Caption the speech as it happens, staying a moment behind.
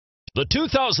The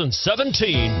 2017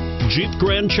 Jeep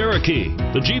Grand Cherokee.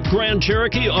 The Jeep Grand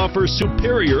Cherokee offers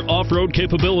superior off-road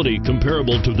capability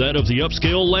comparable to that of the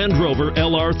upscale Land Rover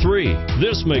LR3.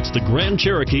 This makes the Grand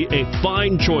Cherokee a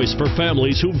fine choice for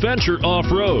families who venture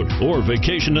off-road or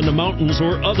vacation in the mountains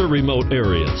or other remote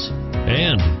areas.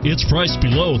 And it's priced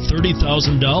below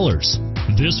 $30,000.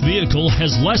 This vehicle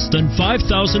has less than 5,000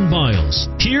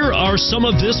 miles. Here are some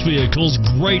of this vehicle's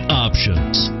great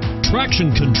options: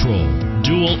 traction control,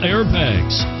 dual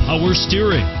airbags, power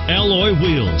steering, alloy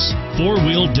wheels,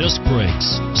 four-wheel disc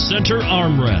brakes, center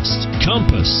armrest,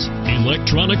 compass,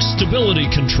 electronic stability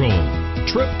control,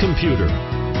 trip computer.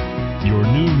 Your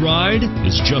new ride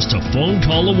is just a phone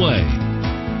call away.